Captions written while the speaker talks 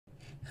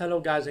Hello,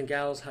 guys and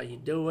gals. How you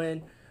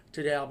doing?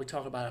 Today I'll be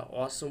talking about an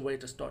awesome way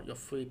to start your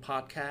free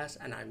podcast,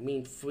 and I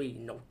mean free.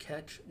 No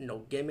catch, no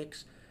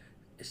gimmicks.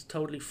 It's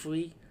totally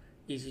free,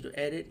 easy to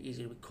edit,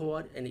 easy to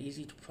record, and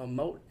easy to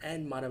promote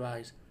and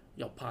monetize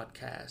your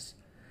podcast.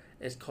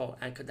 It's called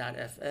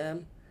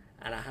Anchor.fm,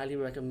 and I highly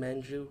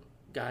recommend you,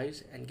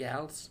 guys and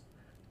gals,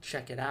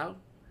 check it out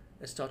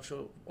and start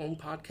your own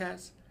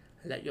podcast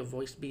and let your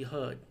voice be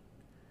heard.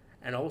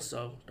 And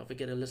also, don't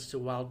forget to listen to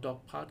Wild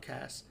Dog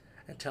Podcast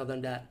and tell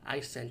them that I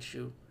sent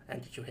you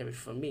and that you hear it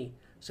from me.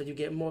 So you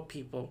get more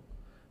people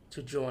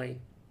to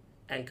join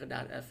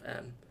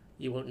Anchor.fm.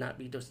 You will not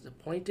be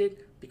disappointed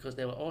because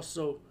they will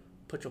also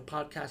put your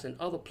podcast in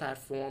other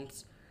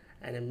platforms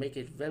and then make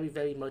it very,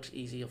 very much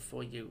easier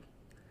for you.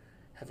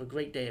 Have a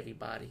great day,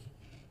 everybody.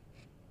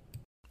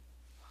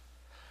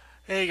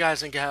 Hey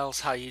guys and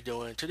gals, how you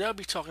doing? Today I'll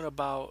be talking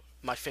about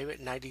my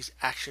favorite 90s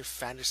action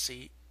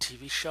fantasy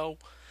TV show.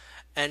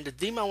 And the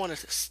theme I want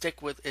to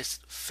stick with is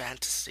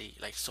fantasy,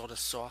 like sort of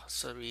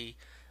sorcery,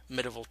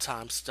 medieval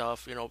time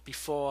stuff,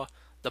 before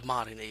the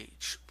modern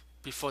age,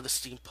 before the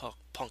steampunk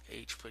punk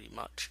age, pretty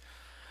much.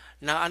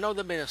 Now, I know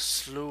there have been a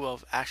slew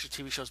of action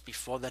TV shows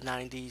before the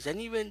 90s, and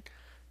even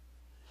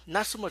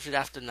not so much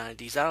after the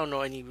 90s. I don't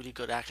know any really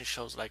good action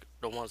shows like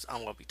the ones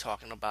I'm going to be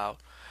talking about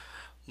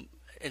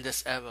in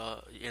this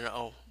era.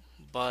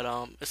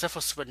 But except for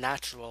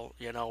Supernatural,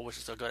 which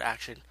is a good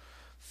action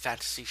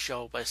fantasy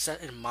show, but it's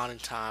set in modern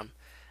time.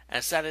 And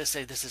it's sad to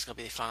say this is gonna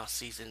be the final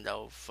season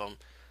though, from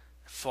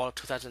fall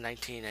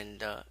 2019 and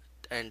the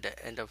end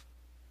of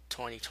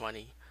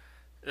 2020,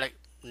 like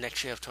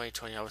next year of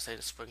 2020, I would say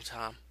the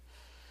springtime.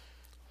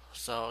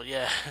 So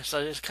yeah,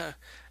 so it's kind of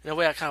in a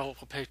way I kind of want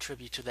to pay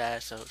tribute to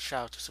that. So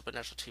shout out to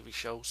Supernatural TV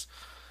shows.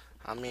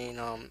 I mean,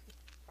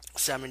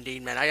 Sam and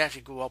Dean, man, I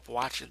actually grew up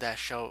watching that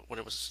show when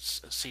it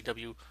was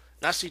CW,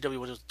 not CW,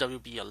 when it was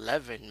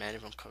WB11, man,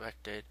 if I'm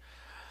corrected.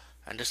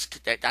 And I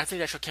think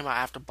that show came out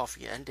after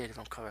Buffy ended, if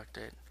I'm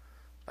corrected.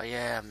 But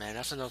yeah, man,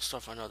 that's another story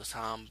for another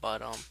time.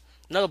 But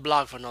another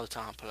blog for another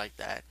time, put like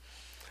that.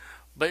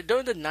 But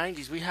during the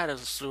 '90s, we had a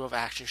slew of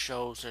action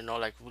shows,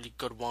 like really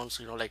good ones.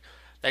 Like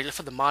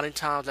for the modern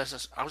times,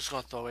 I'm just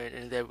gonna throw it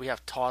in there. We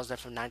have Tarzan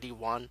from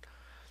 '91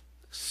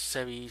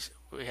 series.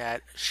 We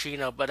had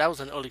Sheena, but that was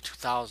in early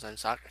 2000s,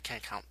 so I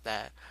can't count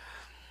that.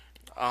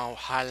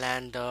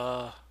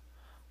 Highlander,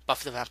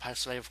 Buffy the Vampire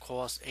Slayer, of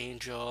course,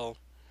 Angel,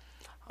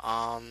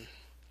 um,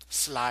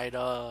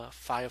 Slider,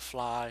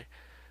 Firefly.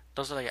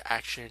 Those are like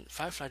action.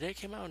 Firefly, did it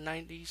came out in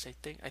 '90s? I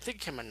think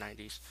it came out in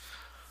 '90s.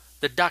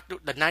 The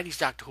 '90s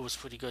Doctor Who was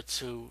pretty good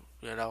too.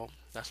 Let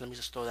me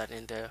just throw that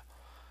in there.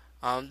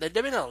 There've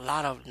been a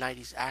lot of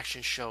 '90s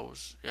action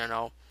shows.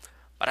 But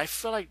I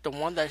feel like the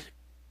one that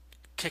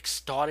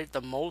kick-started the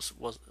most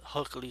was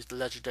Hercules: The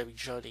Legendary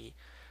Journey.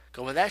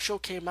 Cause when that show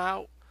came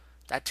out,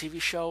 that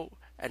TV show,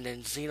 and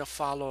then Xena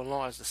followed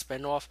along as the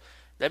spinoff,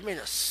 there've been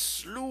a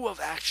slew of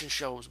action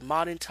shows,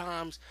 modern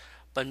times,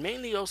 but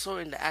mainly also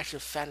in the action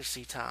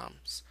fantasy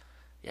times.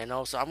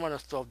 So I'm gonna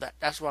throw that.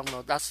 That's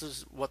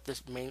just what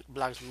this main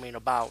blog is mainly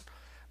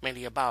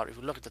about. If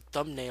you look at the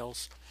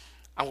thumbnails,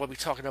 I'm gonna be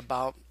talking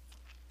about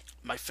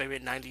my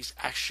favorite '90s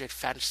action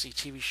fantasy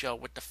TV show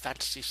with the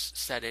fantasy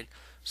setting,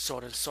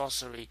 Sword and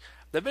Sorcery.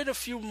 There've been a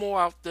few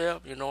more out there.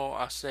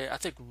 I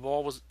think Raw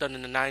was done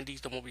in the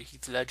 '90s, the one with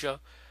Heath Ledger,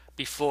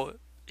 before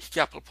he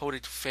got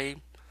promoted to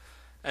fame.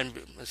 And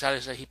as I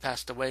said, he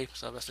passed away.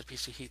 So rest in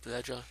peace to Heath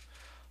Ledger.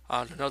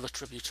 Another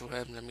tribute to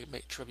him. Let me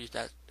make tribute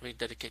that. Let me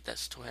dedicate that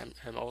to him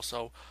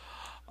also.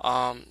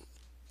 Um,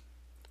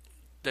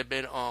 there've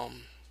been I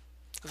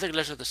think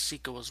Legend of the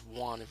Seeker was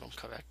one, if I'm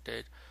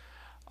corrected.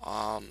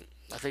 I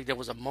think there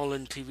was a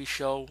Mullen TV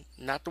show,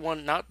 not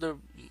the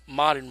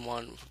modern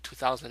one from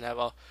 2000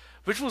 era,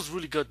 which was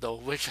really good though.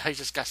 Which I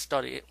just got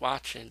started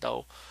watching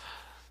though.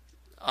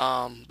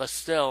 But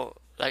still,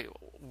 like,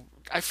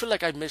 I feel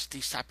like I missed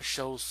these type of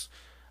shows.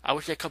 I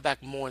wish they come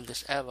back more in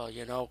this era,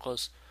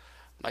 because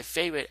my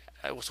favorite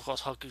was of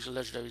course Hercules: The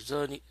Legendary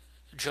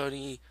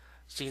Journey,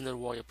 seeing the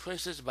Warrior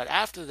Princess. But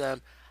after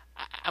them,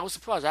 I was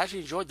surprised. I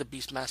actually enjoyed the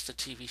Beastmaster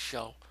TV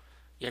show.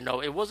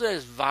 It wasn't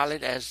as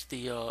violent as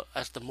the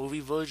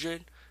movie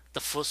version, the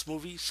first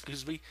movie,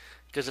 excuse me,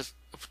 because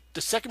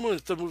the second movie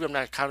and the third movie I'm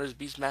not counting as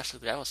Beastmaster.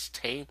 That was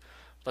tame,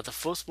 but the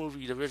first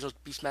movie, the original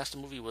Beastmaster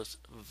movie, was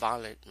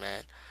violent,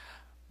 man.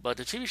 But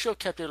the TV show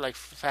kept it like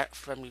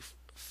family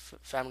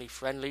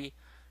friendly,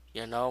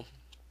 you know.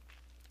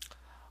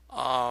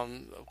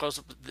 Of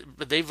course,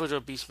 the day version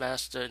of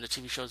Beastmaster in the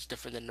TV show is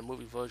different than the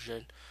movie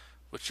version,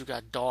 which you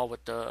got Daw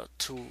with the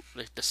two,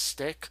 like the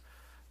stick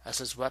as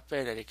his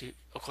weapon, and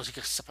of course he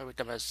can separate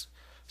them as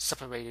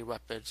separated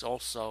weapons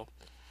also.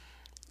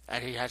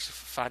 And he has to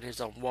find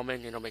his own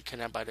woman, made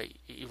kidnapped by the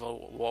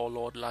evil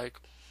warlord.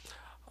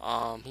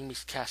 He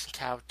meets casting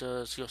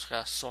characters. He also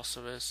got a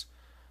sorceress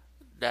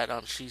that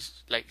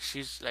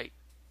she's like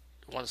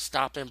want to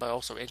stop him, but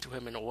also into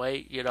him in a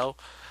way.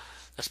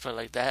 Let's put it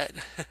like that.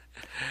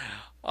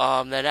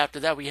 Then after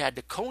that, we had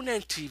the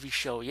Conan TV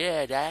show.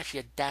 Yeah, they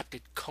actually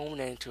adapted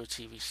Conan to a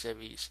TV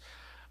series,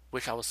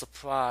 which I was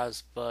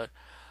surprised. But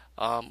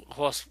Of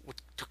course,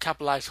 to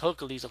capitalize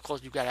Hercules, of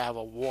course, you gotta have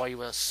a warrior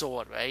with a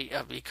sword, right?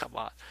 I mean, come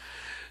on.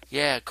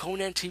 Yeah,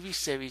 Conan TV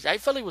series. I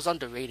felt it was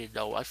underrated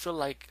though. I feel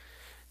like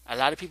a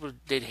lot of people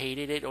did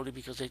hated it only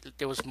because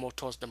there was more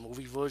towards the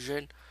movie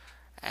version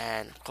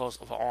and of course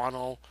of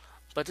Arnold.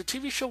 But the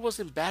TV show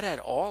wasn't bad at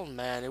all,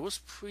 man. It was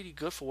pretty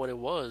good for what it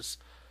was,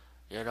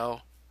 you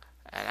know.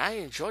 And I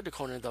enjoyed the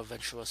Conan the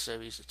Adventurer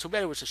series. Too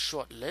bad it was a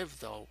short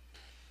lived though.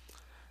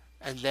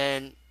 And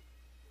then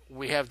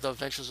we have the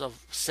Adventures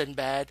of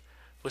Sinbad,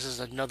 which is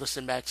another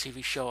Sinbad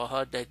TV show. I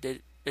heard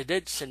they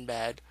did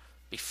Sinbad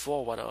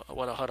before what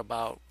I heard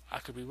about. I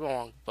could be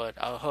wrong, but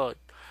I heard.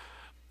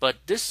 But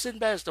this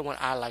Sinbad is the one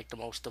I like the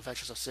most. The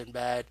Adventures of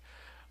Sinbad,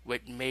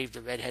 with Maeve,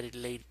 the red-headed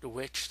lady, the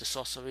witch, the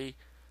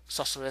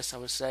sorceress, I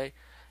would say.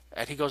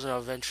 And he goes on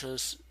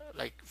adventures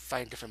like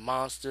fighting different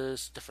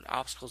monsters, different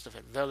obstacles,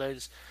 different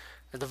villains.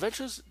 And the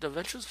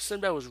Adventures of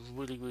Sinbad was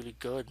really, really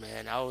good,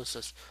 man. I was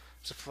just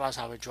surprised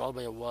how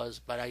enjoyable it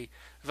was. But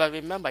if I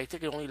remember, I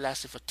think it only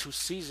lasted for 2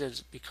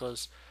 seasons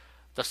because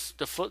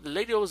the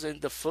lady that was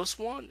in the first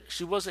one,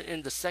 she wasn't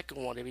in the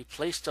second one. They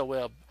replaced her with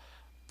a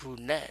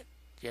brunette,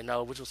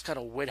 which was kind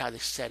of weird how they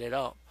set it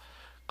up.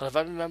 Because if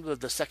I remember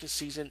the second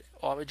season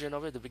origin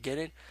of it, the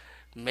beginning,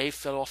 May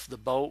fell off the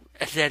boat,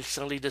 and then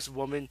suddenly this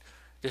woman,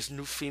 this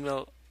new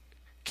female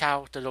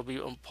character that'll be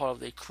part of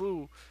their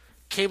crew,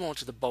 came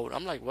onto the boat.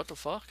 I'm like, what the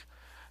fuck?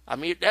 I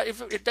mean,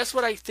 if that's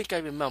what I think I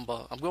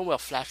remember. I'm going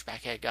with a flashback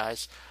here,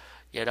 guys.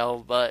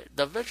 But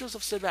the Adventures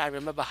of Sinbad, I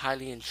remember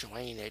highly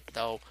enjoying it,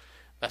 though.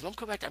 But if I'm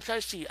correct, I'm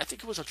trying to see. I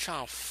think it was on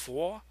Channel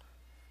 4,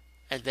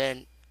 and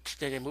then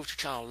they moved to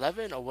Channel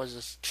 11, or was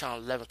this Channel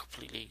 11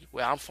 completely?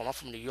 Where I'm from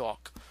New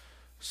York.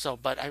 So,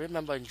 but I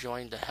remember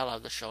enjoying the hell out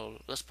of the show.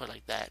 Let's put it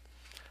like that.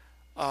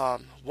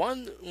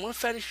 One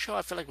fantasy show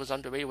I feel like was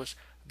underrated was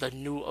the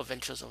New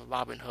Adventures of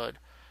Robin Hood.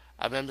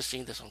 I remember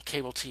seeing this on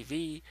cable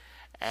TV,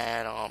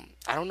 and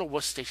I don't know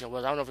what station it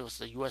was. I don't know if it was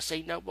the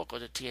USA Network or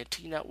the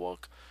TNT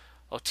Network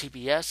or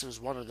TBS. It was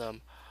one of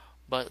them.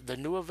 But the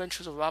New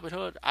Adventures of Robin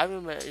Hood, I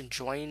remember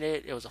enjoying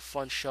it. It was a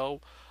fun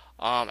show.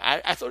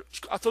 I thought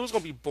it was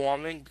gonna be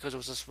boring because it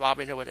was just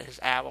Robin Hood with his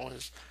arrow and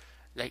his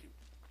like.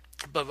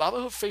 But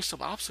Robin Hood faced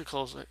some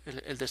obstacles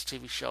in this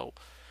TV show.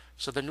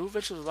 So the New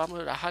Adventures of Robin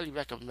Hood, I highly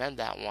recommend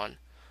that one.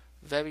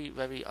 Very,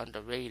 very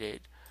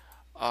underrated.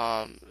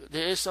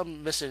 There is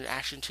some missing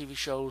action TV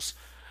shows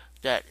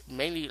that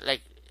mainly,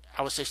 like,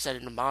 I would say set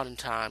in the modern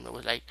time. It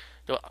was like,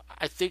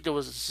 I think there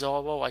was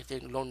Zorro. I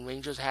think Lone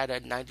Rangers had a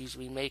 90's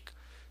remake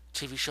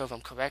TV show, if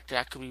I'm correct.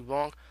 I could be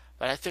wrong,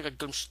 but I think I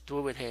glimpsed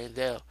through it here and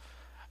there.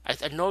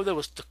 I know there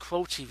was the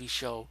Crow TV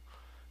show.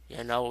 I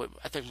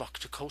think Mark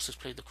Dacascos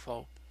played the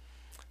Crow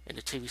in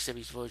the TV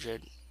series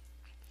version.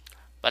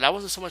 But I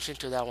wasn't so much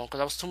into that one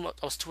because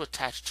I was too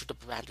attached to the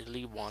Brandon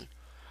Lee one.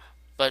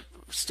 But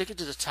sticking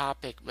to the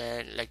topic,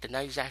 man, like the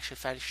 90s action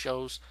fantasy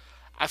shows,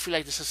 I feel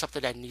like this is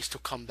something that needs to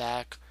come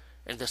back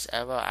in this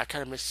era. I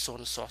kind of miss Sword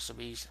and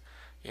Sorceries.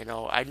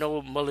 I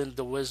know Merlin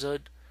the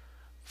Wizard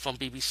from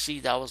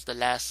BBC. That was the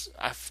last.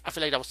 I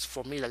feel like that was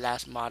for me the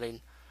last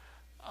modern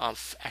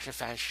action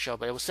fantasy show.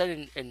 But it was set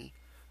in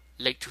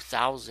late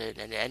 2000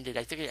 and it ended.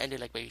 I think it ended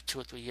like maybe 2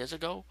 or 3 years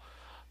ago.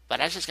 But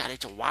I just got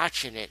into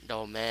watching it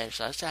though, man.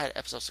 So I still had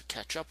episodes to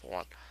catch up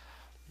on.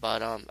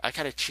 But I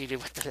kind of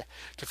cheated with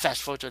the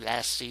fast forward to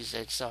last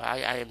season, so I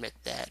admit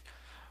that.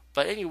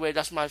 But anyway,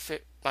 that's my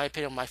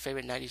opinion on my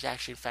favorite 90s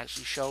action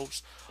fantasy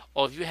shows.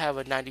 Or if you have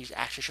a 90s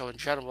action show in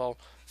general,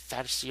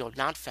 fantasy or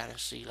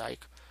non-fantasy,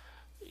 like,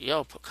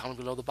 comment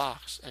below the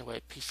box. Anyway,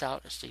 peace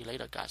out and see you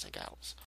later, guys and gals.